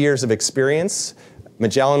have 3 years of experience.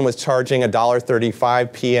 Magellan was charging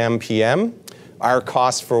 $1.35 PM. Our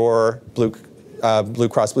cost for Blue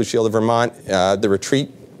Cross Blue Shield of Vermont, the Retreat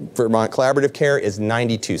Vermont Collaborative Care, is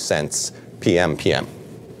 92 cents PM.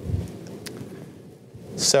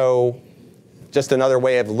 So just another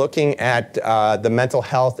way of looking at the mental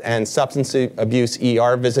health and substance abuse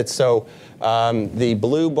ER visits. So the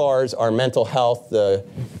blue bars are mental health, the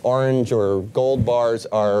orange or gold bars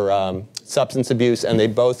are substance abuse, and they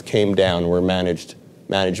both came down, were managed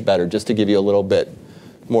better, just to give you a little bit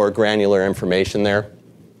more granular information there.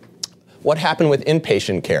 What happened with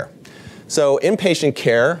inpatient care? So inpatient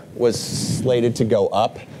care was slated to go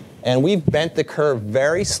up, and we've bent the curve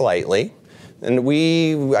very slightly. And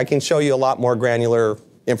I can show you a lot more granular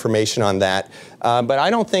information on that. But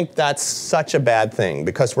I don't think that's such a bad thing,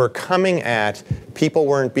 because we're coming at people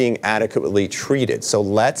weren't being adequately treated. So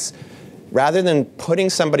rather than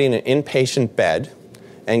putting somebody in an inpatient bed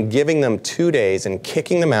and giving them 2 days and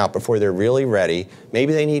kicking them out before they're really ready,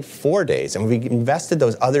 maybe they need 4 days. And if we invested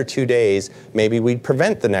those other 2 days, maybe we'd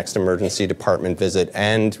prevent the next emergency department visit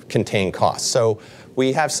and contain costs. So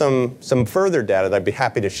we have some further data that I'd be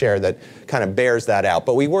happy to share that kind of bears that out.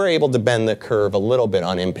 But we were able to bend the curve a little bit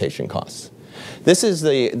on inpatient costs. This is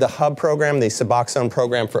the HUB program, the Suboxone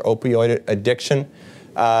program for opioid addiction.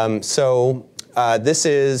 This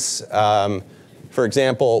is, for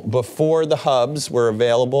example, before the hubs were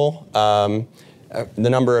available, the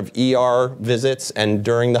number of ER visits and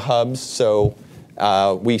during the hubs. So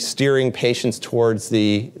we steering patients towards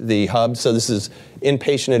the hub. So this is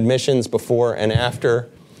inpatient admissions before and after,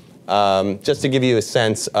 just to give you a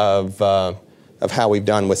sense of how we've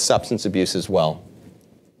done with substance abuse as well.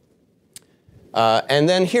 And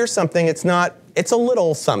then here's something, it's a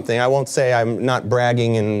little something. I won't say I'm not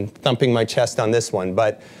bragging and thumping my chest on this one,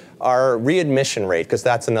 but our readmission rate, because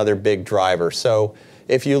that's another big driver. So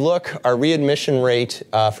if you look, our readmission rate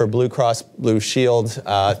for Blue Cross Blue Shield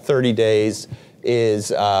 30 days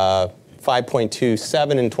is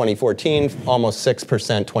 5.27 in 2014, almost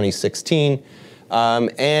 6% 2016.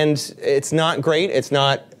 And it's not great. It's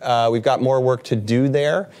not, we've got more work to do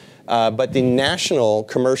there. But the national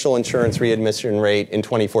commercial insurance readmission rate in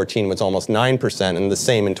 2014 was almost 9%, and the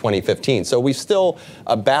same in 2015. So we're still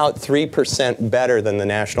about 3% better than the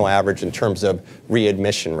national average in terms of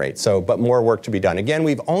readmission rate. So, but more work to be done. Again,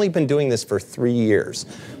 we've only been doing this for 3 years,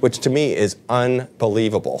 which to me is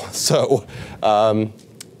unbelievable. So,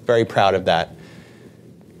 very proud of that.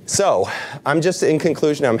 So, I'm just in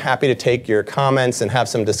conclusion, I'm happy to take your comments and have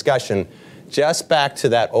some discussion. Just back to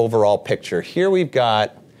that overall picture. Here we've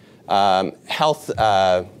got health,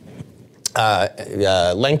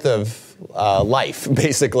 length of life,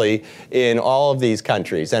 basically, in all of these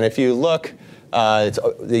countries. And if you look,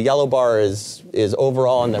 the yellow bar is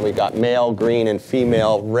overall, and then we've got male, green, and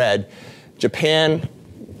female, red. Japan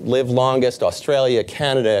lived longest, Australia,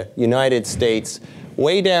 Canada, United States.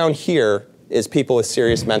 Way down here is people with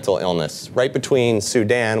serious mental illness, right between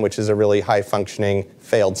Sudan, which is a really high-functioning,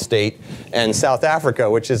 failed state, and South Africa,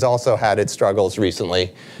 which has also had its struggles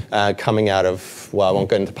recently, coming out of, well, I won't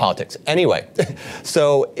get into politics. Anyway,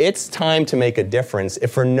 so it's time to make a difference,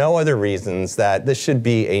 if for no other reasons that this should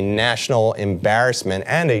be a national embarrassment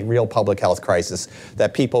and a real public health crisis,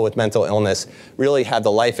 that people with mental illness really have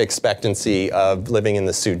the life expectancy of living in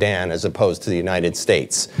the Sudan as opposed to the United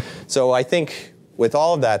States. So I think with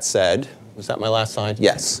all of that said, was that my last slide?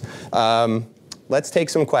 Yes. Let's take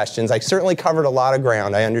some questions. I certainly covered a lot of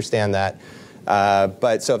ground. I understand that.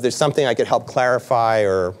 But so if there's something I could help clarify,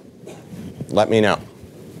 or let me know.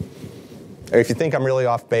 Or if you think I'm really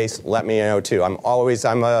off base, let me know too.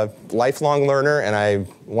 I'm a lifelong learner, and I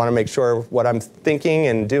want to make sure what I'm thinking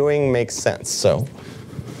and doing makes sense. So.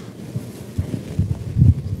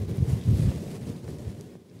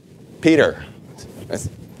 Peter.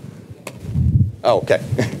 Oh, okay.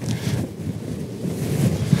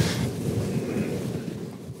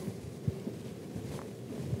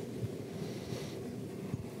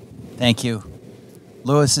 Thank you.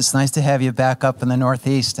 Louis, it's nice to have you back up in the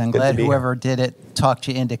Northeast. I'm glad whoever did it talked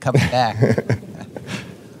you into coming back.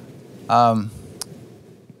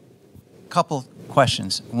 Couple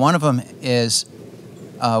questions. One of them is,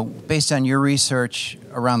 based on your research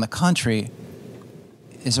around the country,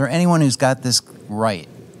 is there anyone who's got this right?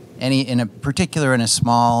 In particular in a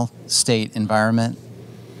small state environment?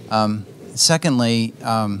 Secondly,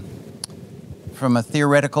 from a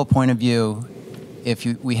theoretical point of view, if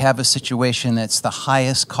we have a situation that's the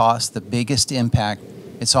highest cost, the biggest impact,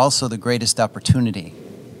 it's also the greatest opportunity.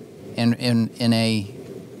 And in a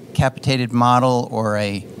capitated model or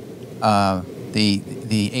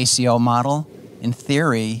the ACO model, in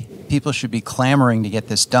theory, people should be clamoring to get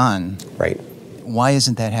this done. Right. Why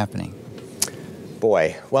isn't that happening?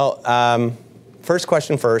 Boy, well, first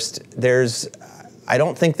question first. I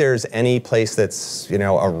don't think there's any place that's,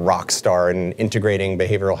 a rock star in integrating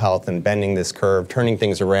behavioral health and bending this curve, turning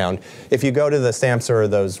things around. If you go to the SAMHSA or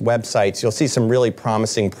those websites, you'll see some really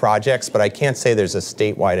promising projects, but I can't say there's a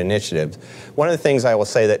statewide initiative. One of the things I will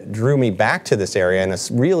say that drew me back to this area, in a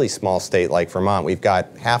really small state like Vermont, we've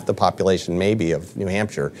got half the population maybe of New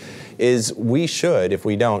Hampshire, is we should, if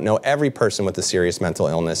we don't, know every person with a serious mental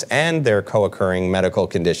illness and their co-occurring medical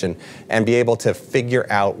condition and be able to figure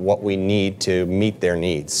out what we need to meet their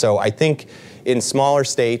needs. So I think in smaller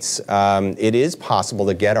states, it is possible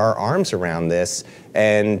to get our arms around this,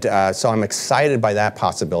 and so I'm excited by that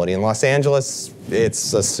possibility. In Los Angeles,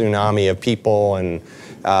 it's a tsunami of people and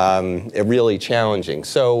really challenging.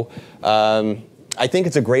 So I think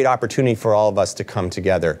it's a great opportunity for all of us to come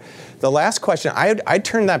together. The last question, I'd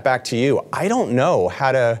turn that back to you. I don't know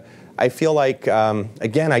how to, I feel like,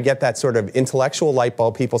 again, I get that sort of intellectual light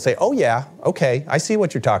bulb. People say, oh yeah, okay, I see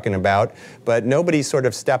what you're talking about, but nobody sort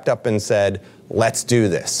of stepped up and said, let's do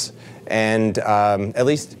this. And at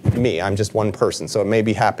least me, I'm just one person, so it may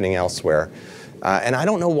be happening elsewhere. And I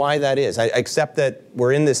don't know why that is, except that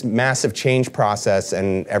we're in this massive change process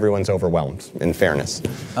and everyone's overwhelmed, in fairness.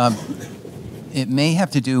 It may have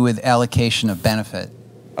to do with allocation of benefit.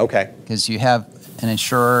 Okay. Because you have an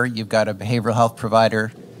insurer, you've got a behavioral health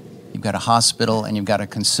provider, you've got a hospital, and you've got a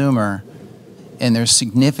consumer, and there's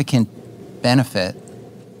significant benefit,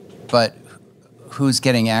 but who's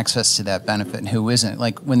getting access to that benefit and who isn't?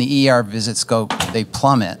 Like when the ER visits they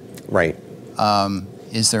plummet. Right.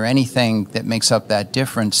 Is there anything that makes up that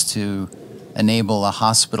difference to enable a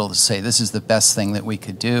hospital to say this is the best thing that we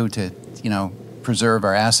could do to, preserve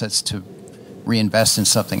our assets to reinvest in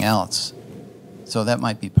something else? So that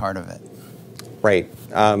might be part of it. Right.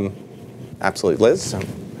 Absolutely. Liz? We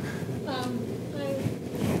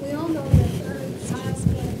all know that early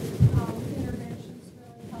childhood interventions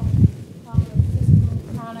really help on the physical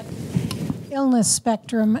and chronic illness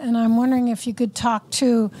spectrum, and I'm wondering if you could talk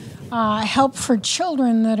to help for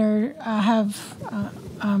children that have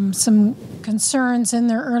some concerns in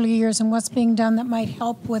their early years and what's being done that might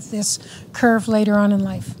help with this curve later on in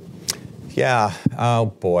life. Yeah. Oh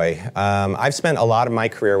boy. I've spent a lot of my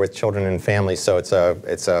career with children and families, so it's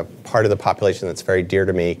a part of the population that's very dear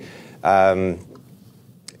to me. And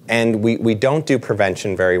we don't do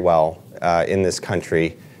prevention very well in this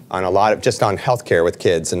country on just on healthcare with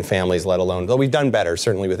kids and families, let alone, though we've done better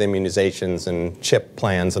certainly with immunizations and CHIP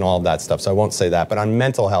plans and all of that stuff. So I won't say that, but on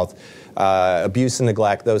mental health. Abuse and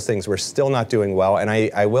neglect, those things we're still not doing well. And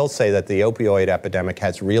I will say that the opioid epidemic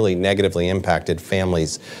has really negatively impacted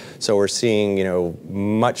families. So we're seeing,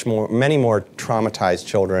 many more traumatized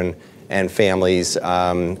children and families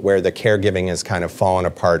where the caregiving has kind of fallen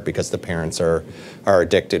apart because the parents are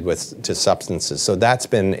addicted to substances. So that's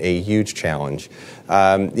been a huge challenge.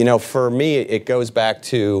 For me, it goes back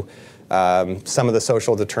to some of the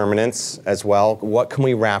social determinants as well. What can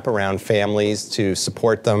we wrap around families to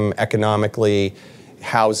support them economically,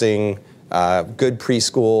 housing, good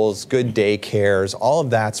preschools, good daycares, all of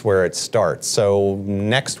that's where it starts. So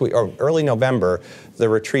next week, or early November, the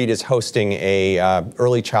retreat is hosting a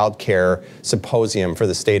early child care symposium for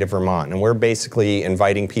the state of Vermont. And we're basically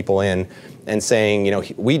inviting people in and saying,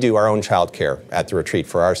 we do our own child care at the retreat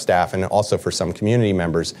for our staff and also for some community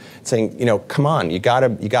members, saying, come on, you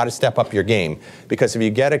gotta step up your game. Because if you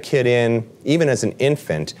get a kid in, even as an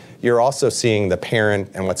infant, you're also seeing the parent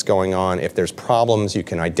and what's going on. If there's problems, you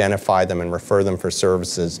can identify them and refer them for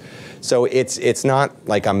services. So it's not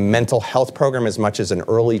like a mental health program as much as an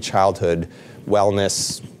early childhood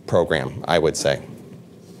wellness program, I would say.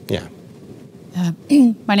 Yeah.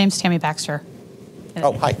 My name's Tammy Baxter.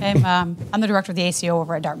 Oh, hi. I'm the director of the ACO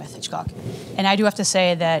over at Dartmouth Hitchcock. And I do have to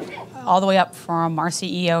say that all the way up from our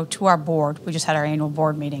CEO to our board, we just had our annual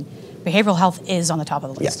board meeting, behavioral health is on the top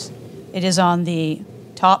of the list. Yes. It is on the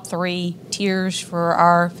top 3 tiers for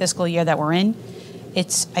our fiscal year that we're in. I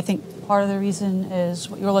think part of the reason is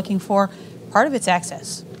what you're looking for. Part of it's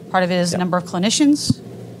access. Part of it is the number of clinicians.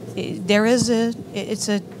 There's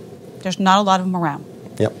not a lot of them around.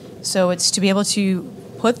 Yep. So it's to be able to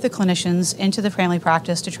put the clinicians into the family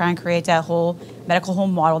practice to try and create that whole medical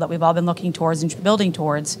home model that we've all been looking towards and building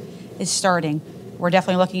towards is starting. We're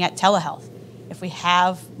definitely looking at telehealth. If we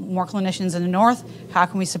have more clinicians in the north, how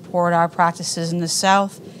can we support our practices in the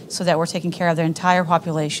south so that we're taking care of their entire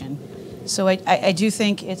population? So I do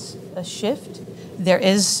think it's a shift.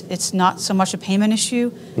 It's not so much a payment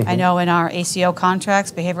issue. Mm-hmm. I know in our ACO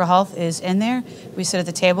contracts, behavioral health is in there. We sit at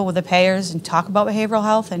the table with the payers and talk about behavioral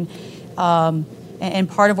health, and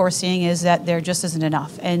part of what we're seeing is that there just isn't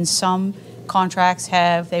enough. And some contracts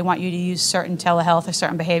they want you to use certain telehealth or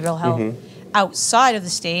certain behavioral health outside of the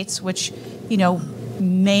states, which,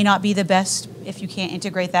 may not be the best if you can't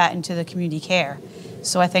integrate that into the community care.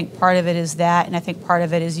 So I think part of it is that, and I think part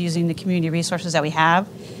of it is using the community resources that we have.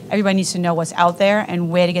 Everybody needs to know what's out there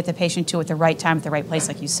and where to get the patient to at the right time, at the right place,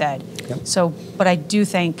 like you said. Yep. So, but I do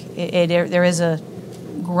think there is a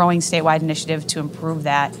growing statewide initiative to improve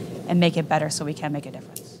that and make it better so we can make a difference.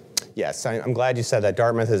 Yes, I'm glad you said that.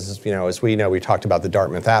 Dartmouth is, as we know, we talked about the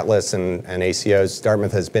Dartmouth Atlas and ACOs.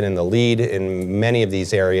 Dartmouth has been in the lead in many of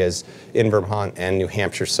these areas in Vermont and New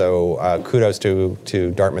Hampshire. So kudos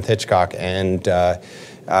to Dartmouth Hitchcock. And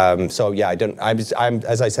so yeah,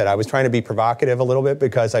 as I said, I was trying to be provocative a little bit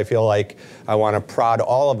because I feel like I want to prod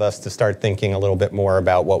all of us to start thinking a little bit more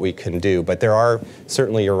about what we can do. But there are,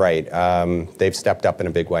 certainly you're right, they've stepped up in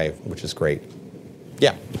a big way, which is great.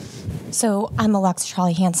 Yeah. So I'm Alexa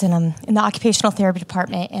Charlie Hansen. I'm in the occupational therapy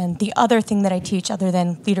department, and the other thing that I teach other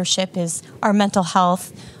than leadership is our mental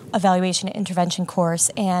health evaluation and intervention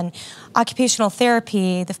course. And occupational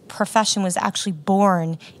therapy, the profession, was actually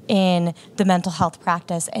born in the mental health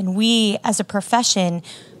practice, and we as a profession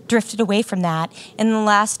drifted away from that. In the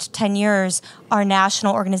last 10 years, our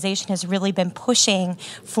national organization has really been pushing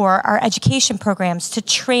for our education programs to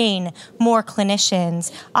train more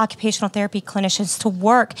clinicians, occupational therapy clinicians, to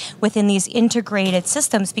work within these integrated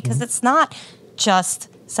systems, because it's not just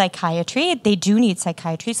psychiatry. They do need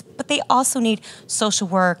psychiatrists, but they also need social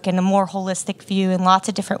work and a more holistic view in lots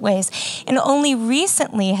of different ways. And only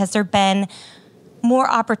recently has there been more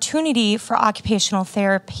opportunity for occupational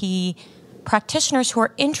therapy practitioners who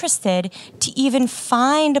are interested to even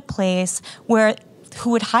find a place who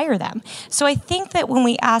would hire them. So I think that when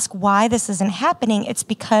we ask why this isn't happening, it's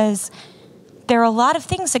because there are a lot of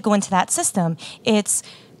things that go into that system. It's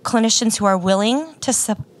clinicians who are willing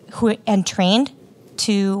to and trained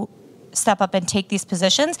to step up and take these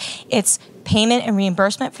positions. It's payment and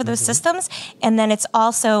reimbursement for those systems. And then it's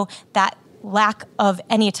also that lack of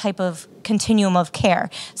any type of continuum of care.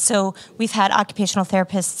 So we've had occupational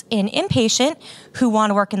therapists in inpatient who want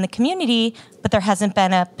to work in the community, but there hasn't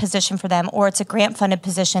been a position for them, or it's a grant-funded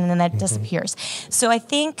position and then that disappears. So I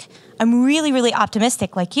think I'm really, really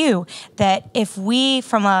optimistic, like you, that if we,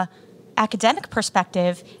 from a academic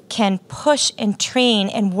perspective, can push and train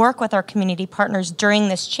and work with our community partners during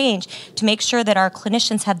this change to make sure that our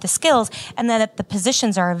clinicians have the skills and that the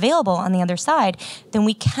positions are available on the other side, then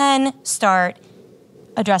we can start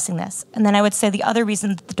addressing this. And then I would say the other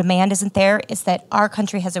reason that the demand isn't there is that our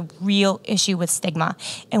country has a real issue with stigma,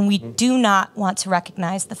 and we do not want to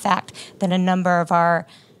recognize the fact that a number of our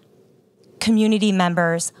community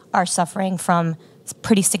members are suffering from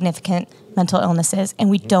pretty significant mental illnesses, and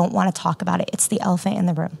we don't want to talk about it. It's the elephant in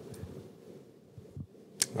the room.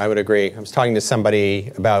 I would agree. I was talking to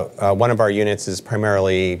somebody about one of our units is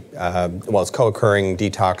primarily, it's co-occurring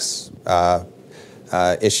detox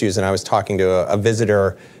issues, and I was talking to a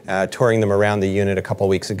visitor, touring them around the unit a couple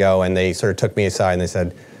weeks ago, and they sort of took me aside and they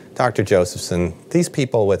said, Dr. Josephson, these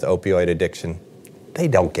people with opioid addiction, they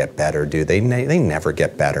don't get better, do they? They never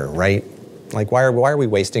get better, right? Like, why are we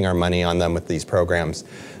wasting our money on them with these programs?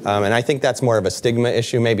 And I think that's more of a stigma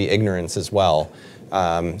issue, maybe ignorance as well.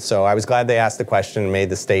 So I was glad they asked the question and made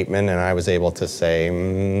the statement, and I was able to say,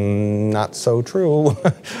 not so true.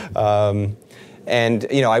 And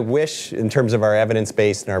I wish, in terms of our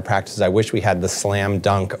evidence-based and our practices, I wish we had the slam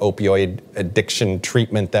dunk opioid addiction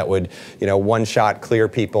treatment that would, one-shot clear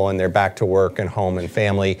people and they're back to work and home and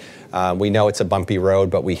family. We know it's a bumpy road,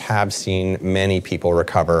 but we have seen many people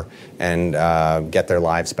recover and get their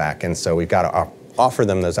lives back. And so we've got to offer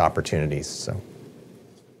them those opportunities. So,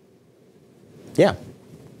 yeah.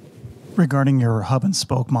 Regarding your hub and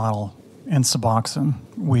spoke model in Suboxone,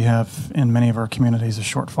 we have in many of our communities a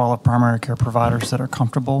shortfall of primary care providers that are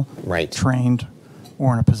comfortable, trained,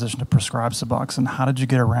 or in a position to prescribe Suboxone. How did you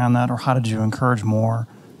get around that, or how did you encourage more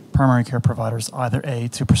primary care providers either A,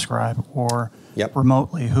 to prescribe, or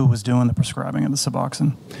remotely, who was doing the prescribing of the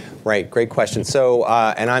Suboxone? Right, great question. So,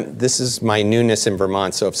 this is my newness in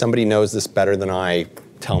Vermont, so if somebody knows this better than I,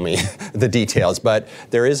 tell me the details. But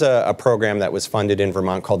there is a program that was funded in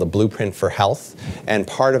Vermont called the Blueprint for Health, and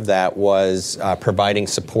part of that was providing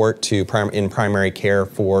support to in primary care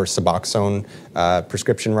for Suboxone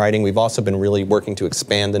prescription writing. We've also been really working to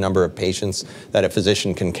expand the number of patients that a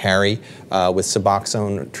physician can carry with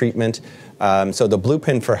Suboxone treatment. So the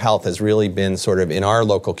Blueprint for Health has really been sort of in our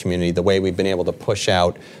local community the way we've been able to push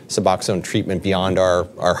out Suboxone treatment beyond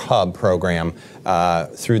our hub program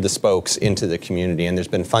through the spokes into the community. And there's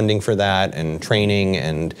been funding for that and training,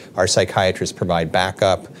 and our psychiatrists provide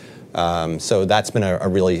backup. So that's been a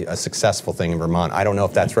really successful thing in Vermont. I don't know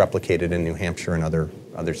if that's replicated in New Hampshire and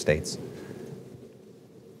other states.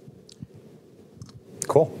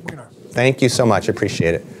 Cool. Thank you so much.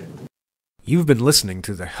 Appreciate it. You've been listening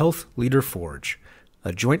to the Health Leader Forge,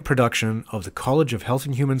 a joint production of the College of Health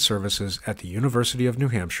and Human Services at the University of New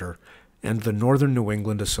Hampshire and the Northern New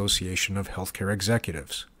England Association of Healthcare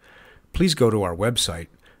Executives. Please go to our website,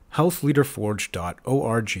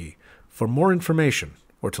 healthleaderforge.org, for more information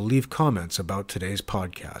or to leave comments about today's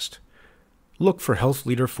podcast. Look for Health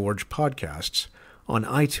Leader Forge podcasts on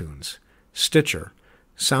iTunes, Stitcher,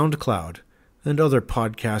 SoundCloud, and other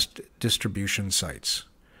podcast distribution sites.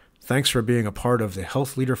 Thanks for being a part of the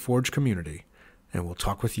Health Leader Forge community, and we'll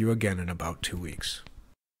talk with you again in about 2 weeks.